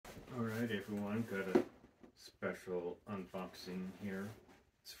Alright everyone, got a special unboxing here.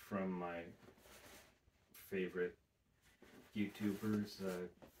 It's from my favorite YouTubers,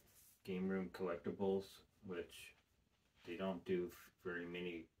 GameRoom Collectibles, which they don't do very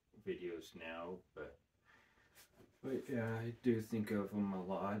many videos now, but yeah, I do think of them a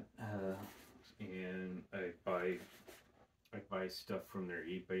lot, and I buy stuff from their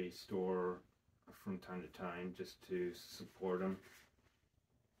eBay store from time to time just to support them.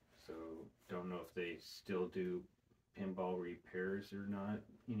 So don't know if they still do pinball repairs or not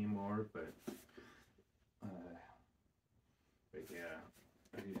anymore, but yeah.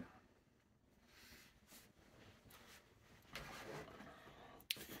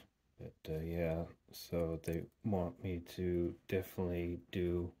 Yeah, so they want me to definitely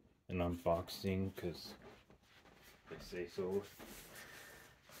do an unboxing because they say so.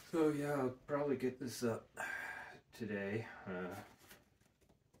 So yeah, I'll probably get this up today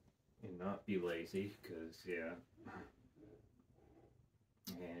and not be lazy, because yeah,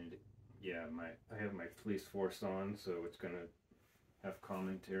 and yeah, I have my police force on, so it's gonna have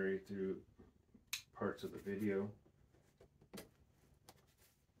commentary through parts of the video.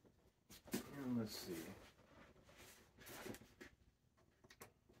 And let's see.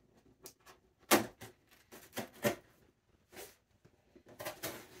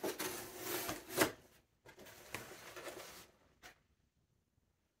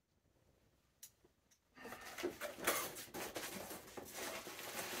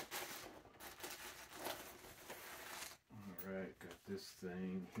 Alright, got this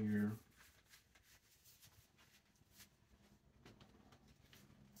thing here.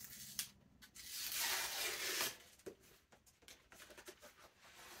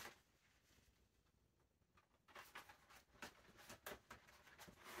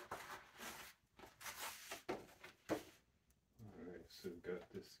 Alright, so we've got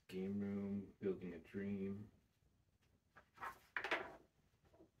this game room, building a dream.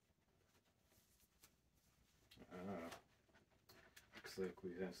 Looks like we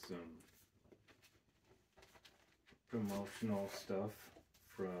have some promotional stuff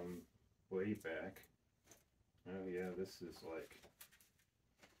from way back. Oh yeah, this is like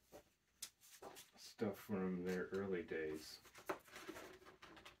stuff from their early days.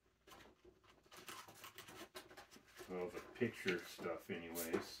 Well, the picture stuff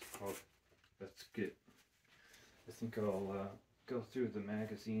anyways. Oh, let's get, I think I'll go through the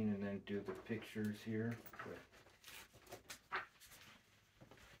magazine and then do the pictures here. But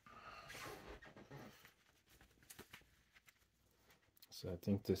so I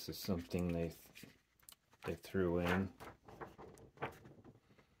think this is something they threw in.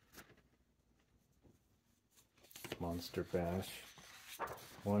 Monster Bash.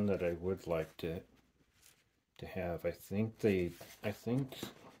 One that I would like to have. I think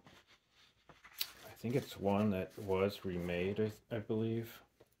it's one that was remade, I believe.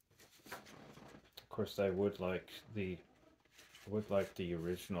 Of course, I would like the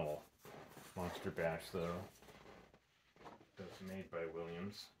original Monster Bash though. That's made by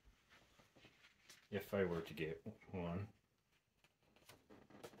Williams. If I were to get one.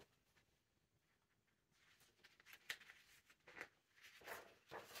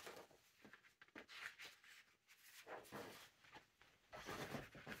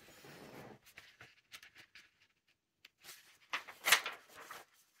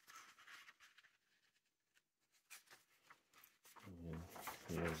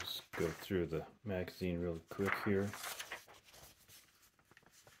 Yeah, just go through the magazine really quick here.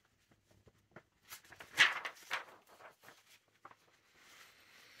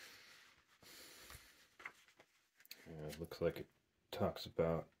 It looks like it talks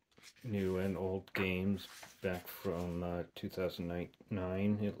about new and old games back from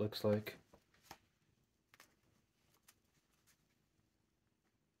 2009, it looks like.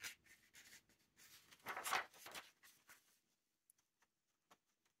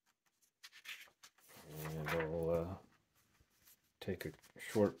 And I'll take a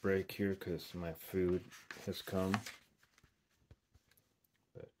short break here because my food has come.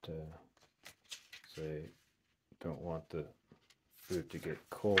 But say, don't want the food to get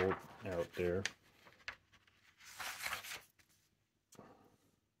cold out there.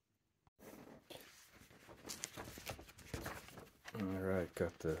 Alright,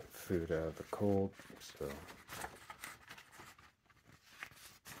 got the food out of the cold, so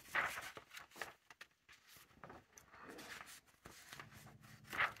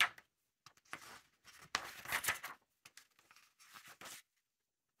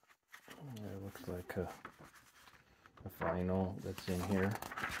it looks like a vinyl that's in here.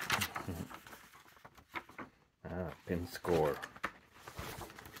 Pin score.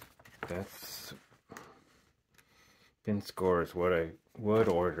 that's pin score is what I would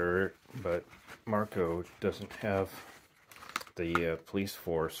order, but Marco doesn't have the police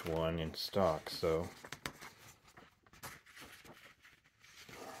force one in stock, so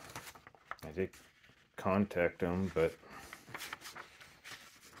I did contact him, but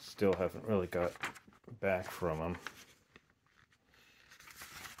still haven't really got back from him.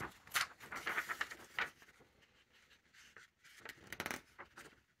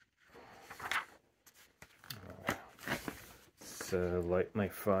 Let's light my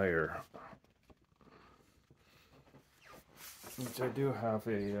fire. Which I do have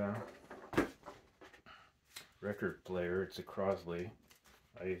a record player. It's a Crosley.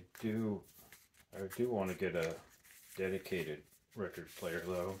 I do want to get a dedicated record player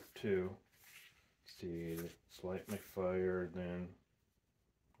though too. Let's see, let's light my fire. Then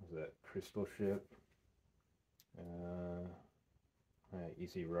was that Crystal Ship?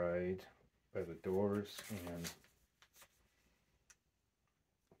 Easy Ride by the Doors, and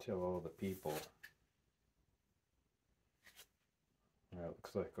Tell All the People. It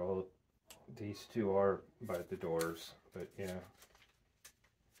looks like all these two are by the Doors, but yeah.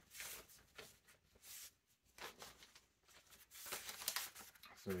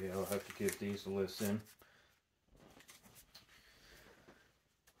 So yeah, I'll have to give these a listen.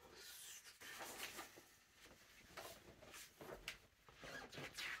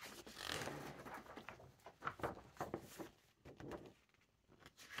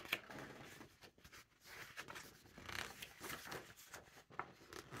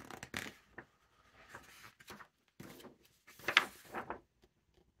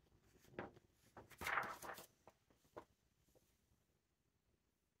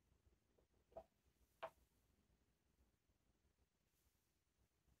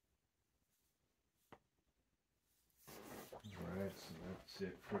 Alright, so that's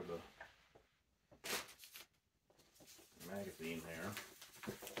it for the magazine there.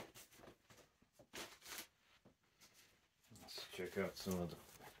 Let's check out some of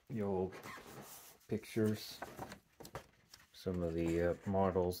the old pictures. Some of the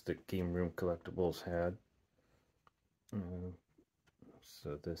models that GameRoom Collectibles had.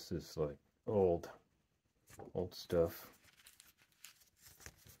 So this is like old stuff.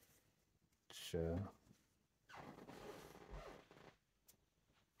 Which,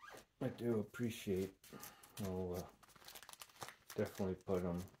 I do appreciate. I'll definitely put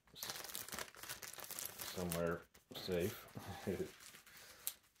them somewhere safe.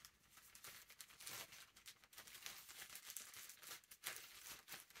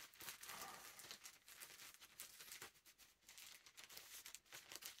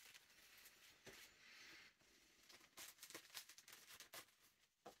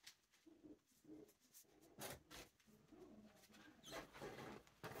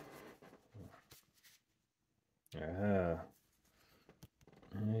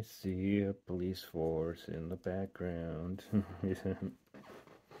 I see a police force in the background.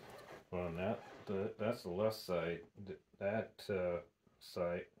 Well, that's the left side. That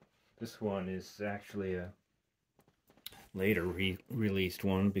side. This one is actually a later released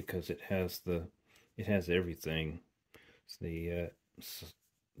one because it has everything. It's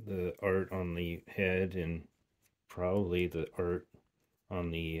the art on the head and probably the art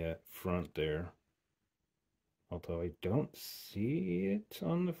on the front there. Although I don't see it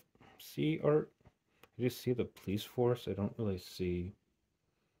on the art. I just see the police force. I don't really see,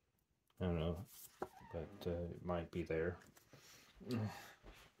 I don't know, but it might be there.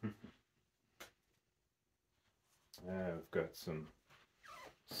 I've got some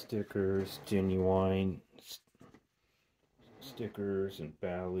stickers, genuine stickers, and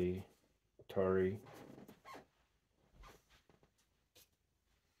Bally, Atari.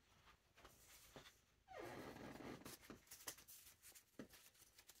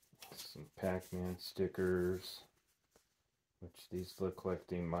 Some Pac-Man stickers, which these look like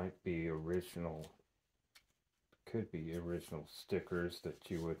they might be original, could be original stickers that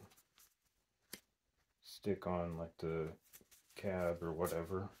you would stick on like the cab or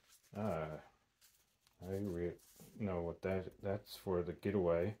whatever. I know what that's for, the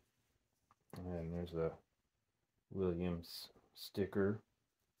Getaway. And there's a Williams sticker.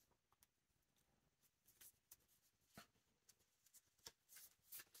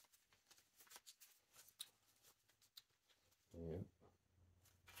 Yep.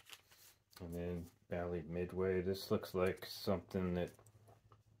 And then Bally Midway. This looks like something that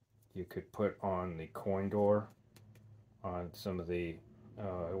you could put on the coin door on some of the,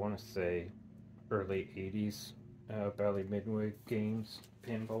 I want to say, early 80s Bally Midway games,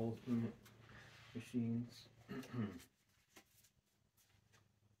 pinball machines.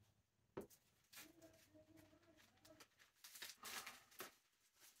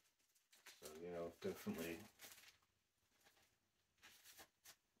 definitely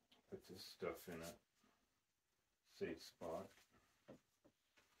put this stuff in a safe spot. I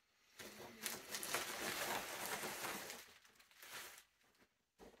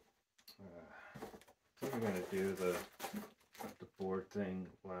think I'm going to do the board thing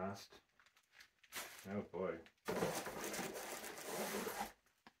last. Oh boy.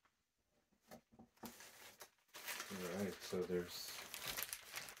 Alright, so there's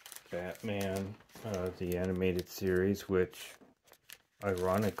Batman, the animated series, which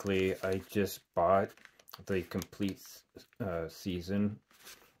ironically I just bought the complete season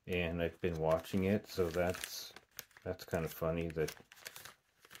and I've been watching it, so that's kind of funny that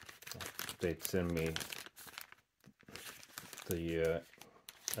they'd send me the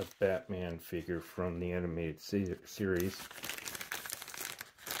a Batman figure from the animated series.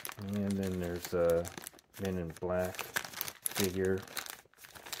 And then there's a Men in Black figure.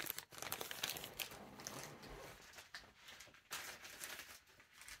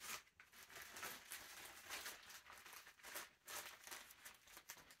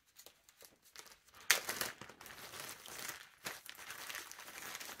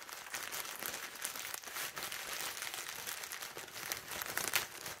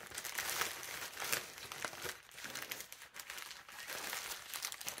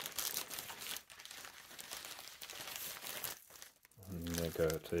 I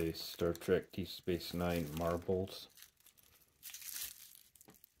got a Star Trek Deep Space Nine marbles.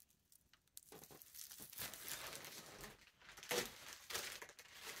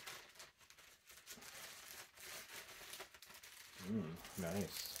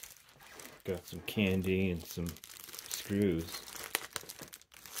 Nice. Got some candy and some screws.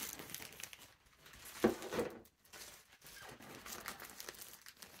 It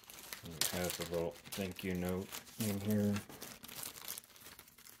has a little thank you note in here.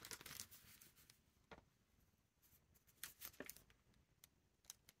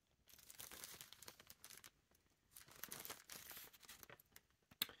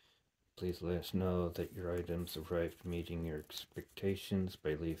 Please let us know that your items arrived meeting your expectations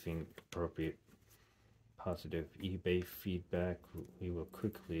by leaving appropriate positive eBay feedback. We will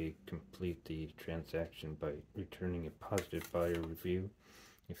quickly complete the transaction by returning a positive buyer review.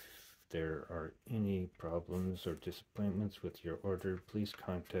 If there are any problems or disappointments with your order, please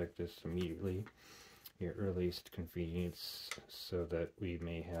contact us immediately, your earliest convenience, so that we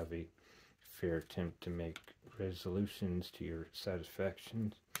may have a fair attempt to make resolutions to your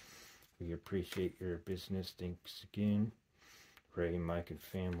satisfaction. We appreciate your business. Thanks again, Ray, Mike, and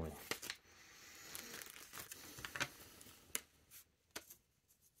family.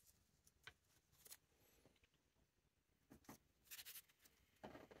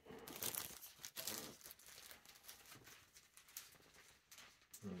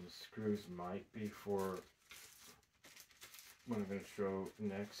 And the screws might be for what I'm going to show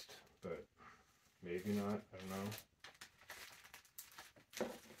next, but maybe not. I don't know.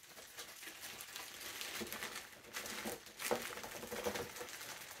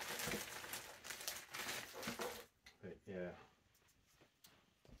 Yeah.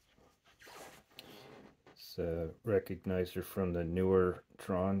 It's a recognizer from the newer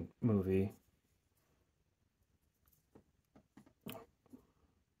Tron movie.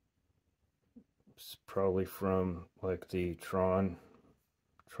 It's probably from like the Tron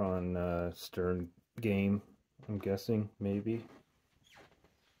Stern game, I'm guessing, maybe.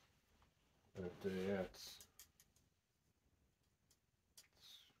 But yeah, it's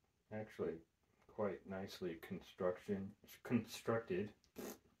actually quite nicely constructed.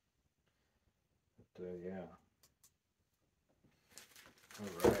 But yeah.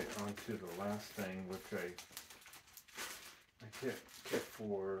 Alright, on to the last thing, which I kept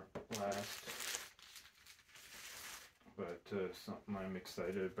for last. But something I'm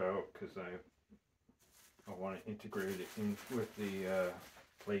excited about because I want to integrate it in with the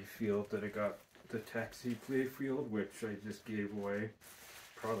play field that I got, the taxi play field, which I just gave away.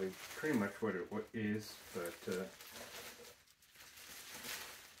 Probably pretty much what it is, but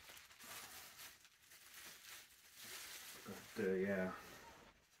yeah.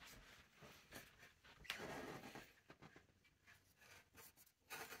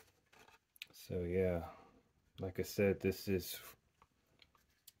 So yeah, like I said, this is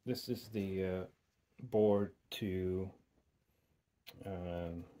the board to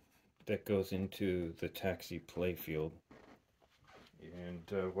that goes into the taxi playfield.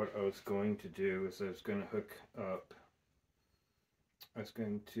 And what I was going to do is I was going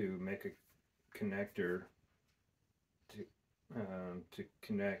to make a connector to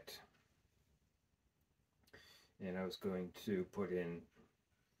connect, and I was going to put in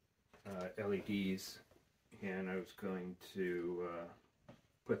LEDs, and I was going to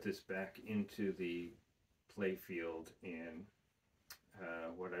put this back into the playfield. And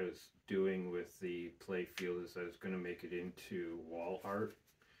what I was doing with the playfield is I was going to make it into wall art,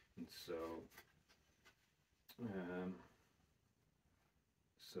 and so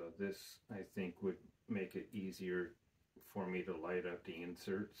this I think would make it easier for me to light up the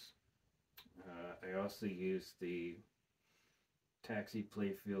inserts. I also use the taxi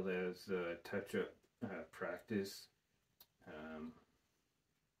playfield as a touch-up practice,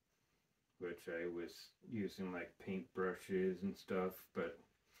 which I was using like paint brushes and stuff, but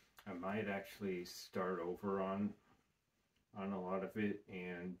I might actually start over on a lot of it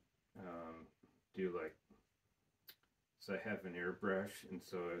and do like, so I have an airbrush, and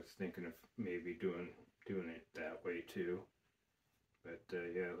so I was thinking of maybe doing it that way too. But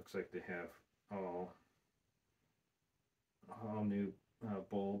yeah, it looks like they have all new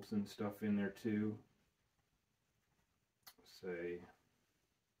bulbs and stuff in there too. Say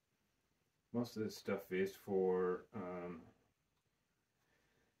most of this stuff is for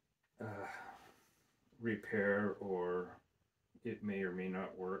repair, or it may or may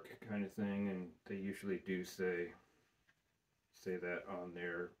not work kind of thing, and they usually do say that on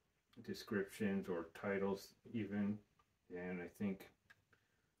their descriptions or titles even. And I think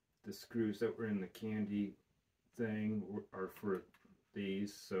the screws that were in the candy thing are for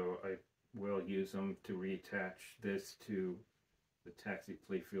these, so I will use them to reattach this to the taxi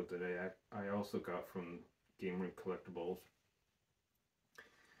playfield that I also got from GameRoom Collectibles.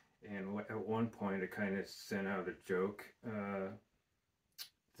 And at one point I kind of sent out a joke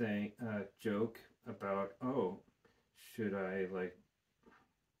joke about, oh, should I like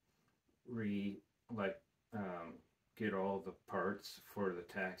get all the parts for the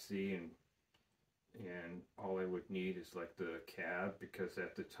taxi, and all I would need is like the cab, because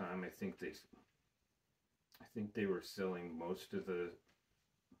at the time I think they were selling most of the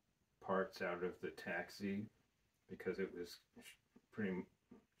parts out of the taxi, because it was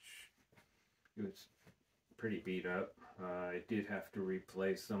pretty beat up. I did have to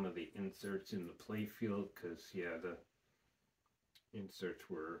replace some of the inserts in the playfield, because yeah, the inserts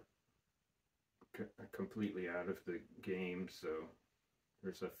were completely out of the game, so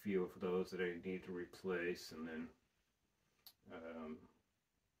there's a few of those that I need to replace. And then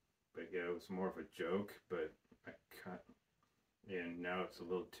but yeah, it was more of a joke, but I cut, and now it's a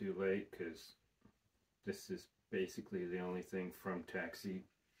little too late, because this is basically the only thing from Taxi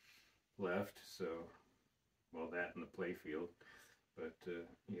left. So, well, that and the playfield. But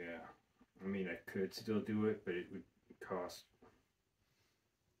yeah, I mean, I could still do it, but it would cost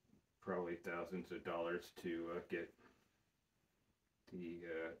probably thousands of dollars to get the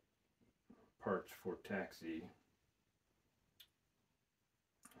parts for Taxi.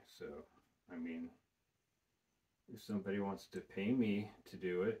 So, I mean, if somebody wants to pay me to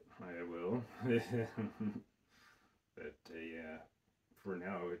do it, I will. But yeah, for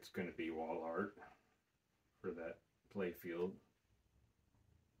now it's going to be wall art for that playfield.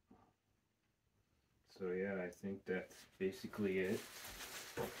 So yeah, I think that's basically it.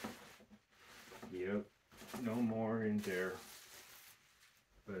 Yep, no more in there.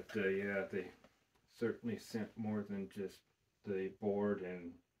 But yeah, they certainly sent more than just the board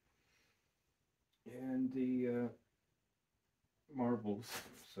and the marbles.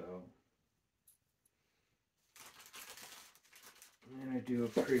 So, and I do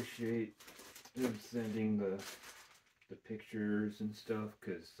appreciate them sending the pictures and stuff,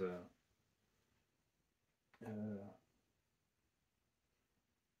 because that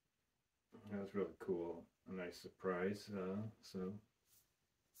was really cool. A nice surprise.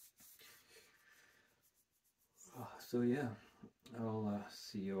 So yeah, I'll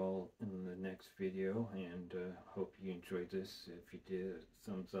see you all in the next video, and hope you enjoyed this. If you did,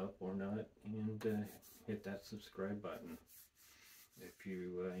 thumbs up or not, and hit that subscribe button if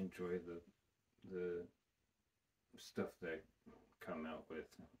you enjoy the stuff that I come out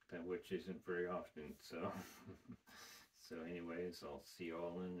with, which isn't very often. So so anyways, I'll see you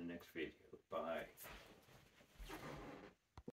all in the next video. Bye.